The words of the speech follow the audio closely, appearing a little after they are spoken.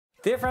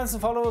Dear friends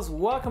and followers,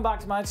 welcome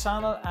back to my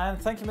channel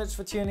and thank you much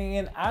for tuning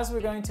in as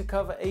we're going to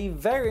cover a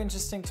very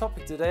interesting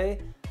topic today.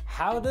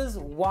 How does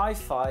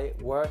Wi-Fi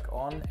work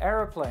on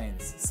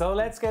aeroplanes? So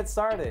let's get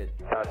started.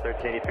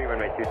 1383,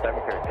 runway 27,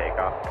 clear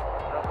takeoff.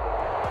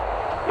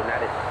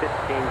 United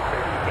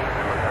 1538,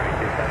 runway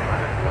 27,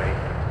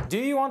 minus 20. Do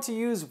you want to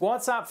use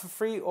WhatsApp for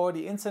free or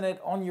the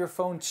internet on your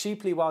phone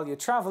cheaply while you're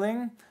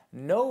traveling?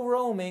 No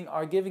Roaming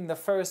are giving the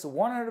first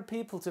 100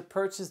 people to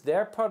purchase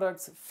their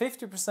products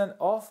 50%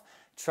 off.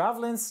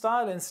 Travel in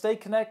style and stay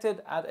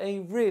connected at a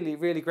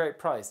really great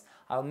price.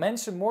 I'll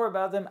mention more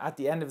about them at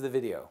the end of the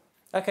video.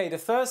 Okay, the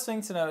first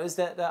thing to know is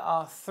that there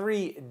are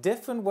 3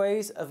 different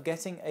ways of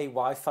getting a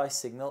Wi-Fi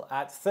signal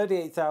at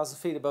 38,000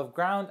 feet above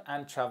ground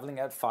and traveling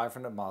at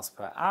 500 miles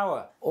per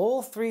hour.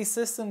 All 3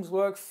 systems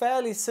work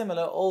fairly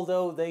similar,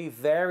 although they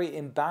vary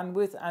in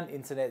bandwidth and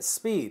internet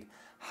speed.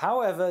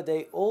 However,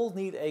 they all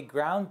need a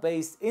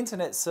ground-based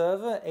internet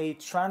server, a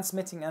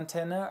transmitting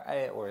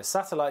antenna or a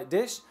satellite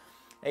dish,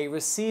 a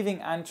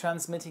receiving and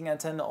transmitting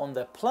antenna on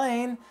the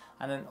plane,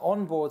 and an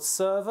onboard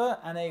server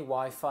and a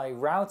Wi-Fi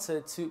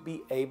router to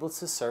be able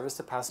to service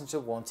the passenger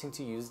wanting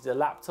to use the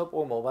laptop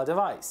or mobile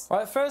device.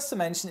 Right, first to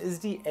mention is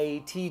the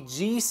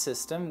ATG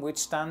system, which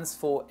stands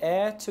for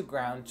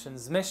air-to-ground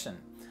transmission.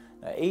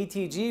 Now,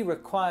 ATG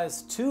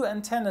requires 2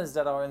 antennas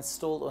that are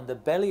installed on the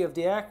belly of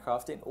the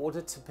aircraft in order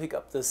to pick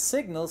up the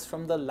signals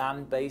from the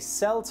land-based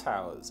cell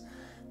towers.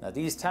 Now,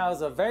 these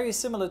towers are very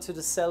similar to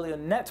the cellular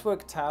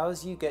network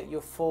towers you get your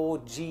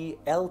 4G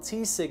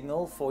LTE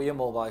signal for your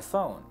mobile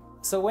phone.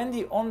 So when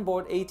the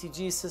onboard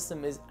ATG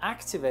system is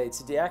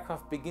activated, the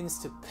aircraft begins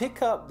to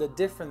pick up the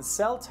different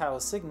cell tower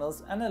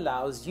signals and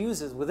allows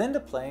users within the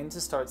plane to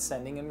start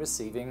sending and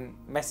receiving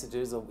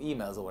messages or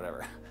emails or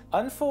whatever.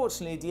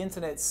 Unfortunately, the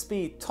internet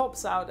speed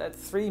tops out at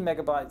 3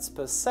 megabytes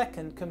per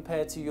second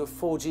compared to your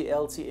 4G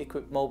LTE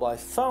equipped mobile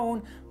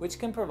phone, which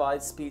can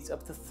provide speeds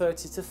up to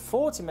 30 to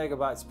 40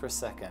 megabytes per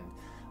second.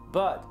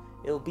 But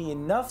it'll be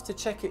enough to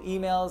check your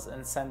emails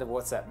and send a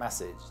WhatsApp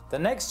message. The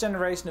next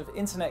generation of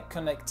internet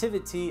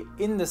connectivity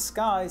in the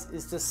skies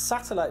is the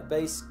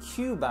satellite-based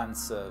Q-band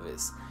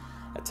service,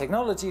 a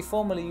technology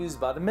formerly used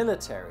by the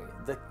military.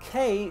 The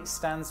K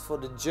stands for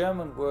the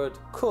German word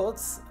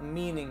kurz,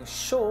 meaning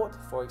short,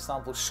 for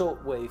example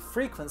shortwave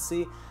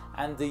frequency,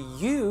 and the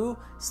U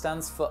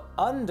stands for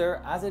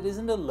under, as it is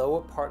in the lower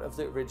part of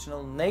the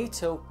original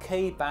NATO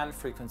K-band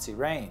frequency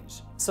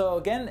range. So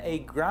again, a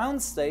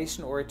ground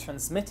station or a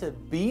transmitter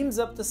beams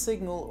up the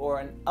signal or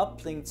an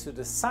uplink to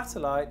the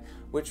satellite,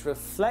 which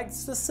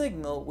reflects the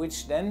signal,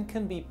 which then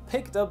can be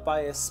picked up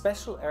by a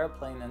special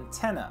airplane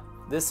antenna.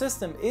 The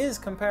system is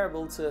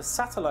comparable to a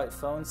satellite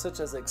phone such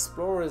as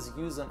explorers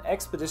use on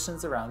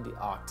expeditions around the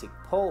Arctic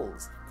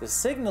poles. The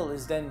signal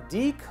is then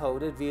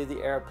decoded via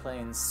the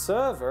airplane's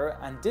server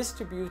and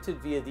distributed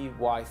via the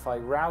Wi-Fi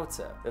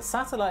router. The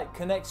satellite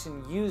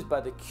connection used by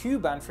the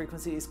Q-band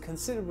frequency is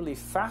considerably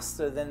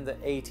faster than the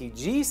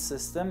ATG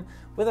system,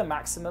 with a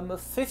maximum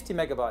of 50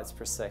 megabytes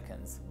per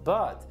second.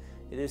 But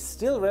it is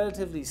still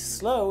relatively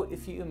slow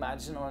if you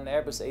imagine on an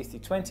Airbus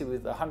A320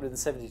 with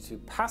 172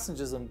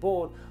 passengers on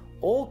board,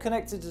 all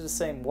connected to the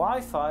same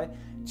Wi-Fi,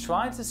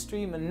 trying to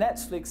stream a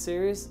Netflix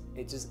series,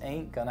 it just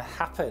ain't gonna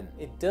happen.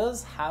 It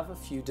does have a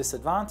few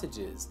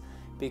disadvantages.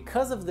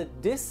 Because of the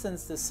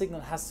distance the signal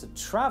has to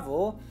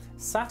travel,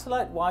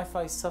 satellite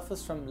Wi-Fi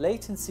suffers from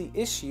latency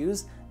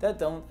issues that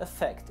don't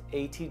affect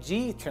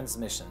ATG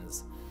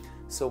transmissions.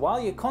 So while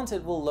your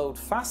content will load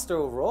faster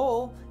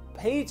overall,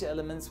 page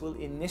elements will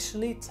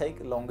initially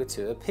take longer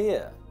to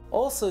appear.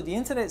 Also, the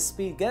internet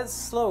speed gets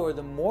slower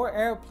the more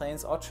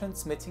airplanes are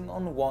transmitting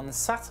on one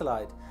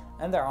satellite,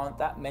 and there aren't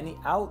that many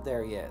out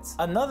there yet.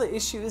 Another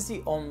issue is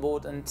the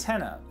onboard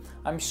antenna.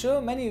 I'm sure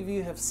many of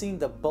you have seen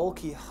the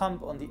bulky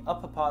hump on the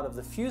upper part of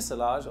the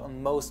fuselage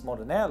on most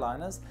modern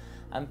airliners,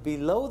 and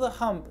below the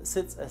hump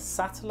sits a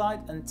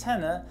satellite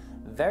antenna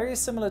very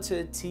similar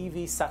to a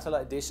TV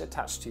satellite dish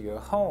attached to your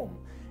home.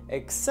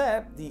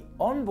 Except the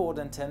onboard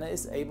antenna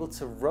is able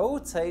to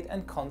rotate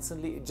and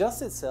constantly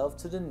adjust itself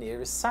to the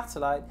nearest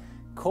satellite,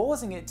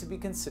 causing it to be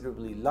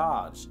considerably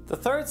large. The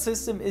third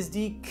system is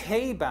the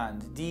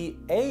K-band. The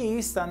A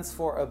stands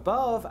for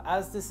above,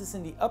 as this is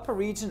in the upper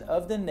region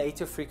of the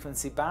NATO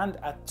frequency band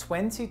at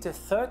 20 to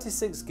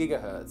 36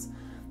 gigahertz.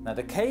 Now,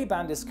 the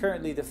K-band is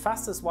currently the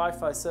fastest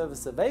Wi-Fi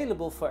service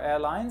available for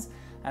airlines,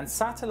 and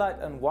satellite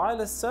and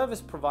wireless service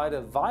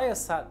provider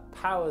Viasat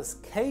powers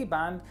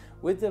K-band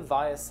with the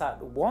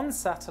Viasat-1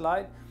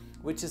 satellite,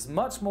 which is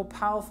much more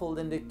powerful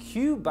than the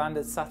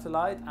Q-banded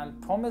satellite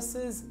and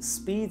promises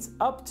speeds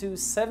up to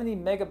 70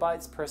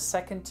 megabytes per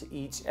second to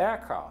each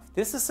aircraft.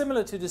 This is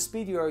similar to the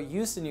speed you are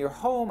used in your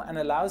home and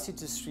allows you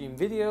to stream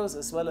videos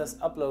as well as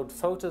upload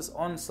photos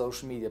on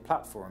social media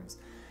platforms.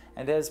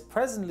 And there's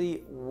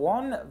presently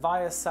 1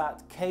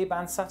 Viasat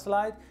K-band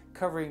satellite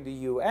covering the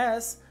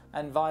US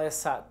and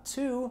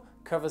Viasat-2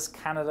 covers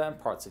Canada and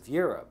parts of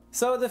Europe.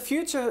 So the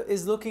future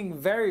is looking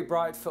very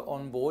bright for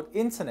onboard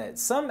internet.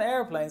 Some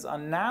airplanes are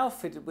now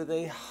fitted with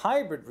a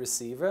hybrid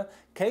receiver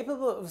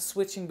capable of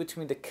switching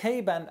between the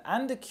K-band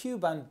and the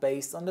Q-band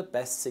based on the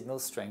best signal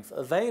strength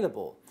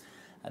available.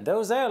 And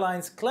those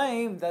airlines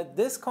claim that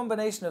this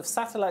combination of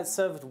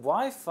satellite-served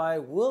Wi-Fi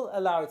will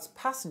allow its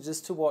passengers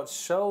to watch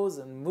shows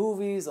and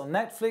movies on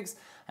Netflix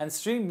and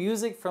stream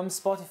music from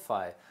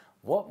Spotify.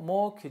 What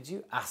more could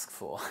you ask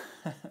for?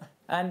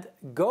 And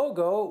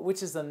GoGo,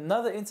 which is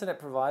another internet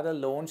provider,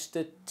 launched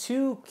the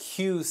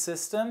 2Q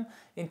system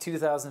in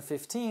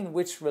 2015,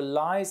 which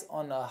relies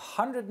on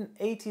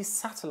 180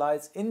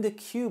 satellites in the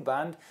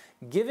Q-band,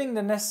 giving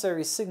the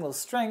necessary signal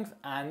strength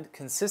and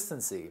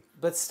consistency.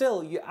 But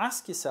still, you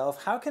ask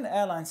yourself, how can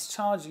airlines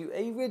charge you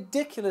a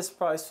ridiculous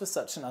price for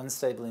such an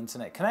unstable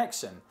internet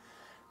connection?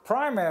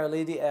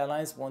 Primarily, the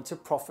airlines want to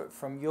profit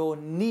from your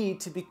need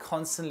to be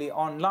constantly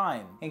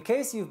online. In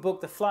case you've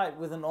booked a flight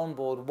with an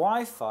onboard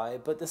Wi-Fi,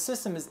 but the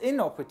system is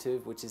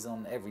inoperative, which is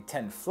on every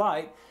 10th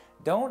flight,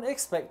 don't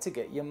expect to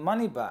get your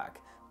money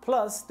back.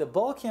 Plus, the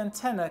bulky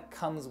antenna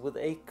comes with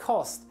a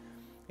cost.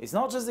 It's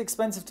not just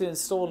expensive to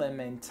install and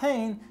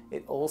maintain,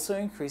 it also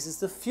increases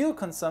the fuel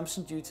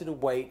consumption due to the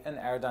weight and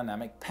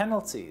aerodynamic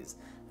penalties.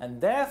 And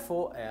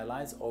therefore,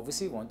 airlines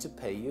obviously want to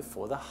pay you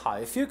for the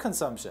high fuel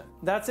consumption.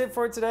 That's it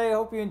for today. I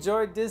hope you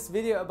enjoyed this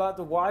video about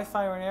the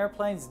Wi-Fi on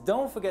airplanes.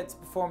 Don't forget to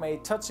perform a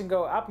touch and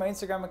go at my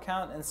Instagram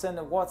account and send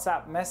a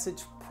WhatsApp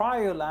message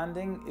prior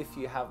landing if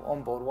you have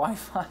onboard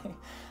Wi-Fi.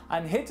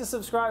 And hit the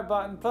subscribe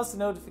button plus the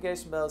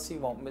notification bell so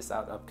you won't miss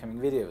out upcoming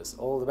videos.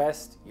 All the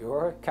best,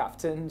 your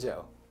Captain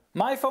Joe.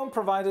 My phone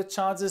provider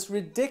charges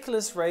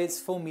ridiculous rates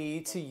for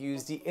me to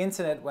use the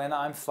internet when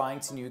I'm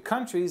flying to new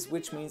countries,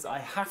 which means I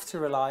have to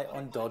rely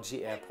on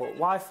dodgy airport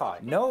Wi-Fi.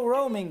 No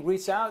Roaming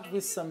reached out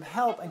with some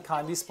help and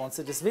kindly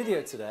sponsored this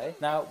video today.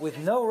 Now, with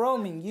No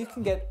Roaming, you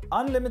can get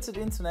unlimited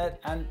internet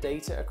and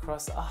data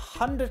across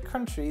 100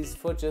 countries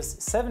for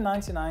just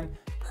 $7.99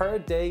 per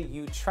day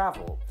you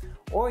travel.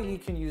 Or you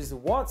can use the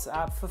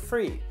WhatsApp for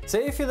free. So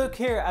if you look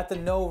here at the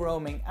No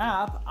Roaming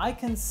app, I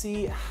can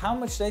see how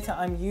much data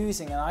I'm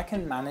using and I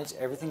can manage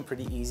everything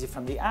pretty easy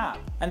from the app.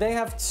 And they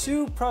have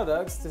two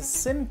products, the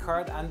SIM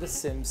card and the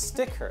SIM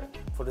sticker.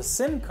 For the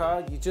SIM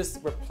card, you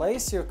just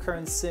replace your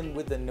current SIM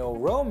with the No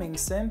Roaming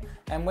SIM,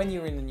 and when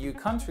you're in a new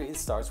country, it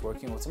starts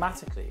working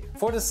automatically.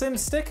 For the SIM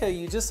sticker,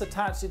 you just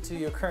attach it to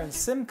your current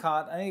SIM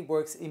card and it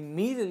works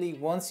immediately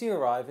once you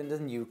arrive in the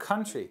new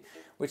country,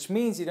 which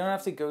means you don't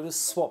have to go to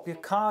swap your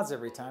cards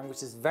every time,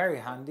 which is very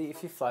handy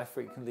if you fly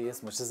frequently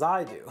as much as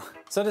I do.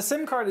 So the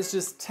SIM card is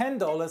just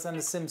 $10 and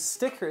the SIM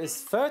sticker is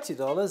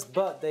 $30,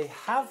 but they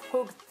have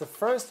hooked the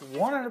first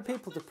 100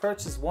 people to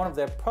purchase one of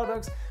their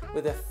products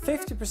with a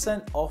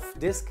 50% off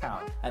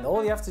discount. And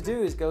all you have to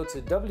do is go to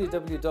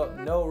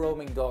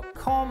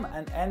www.noroaming.com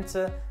and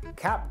enter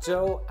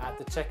CapJoe at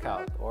the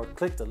checkout, or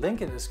click the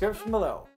link in the description below.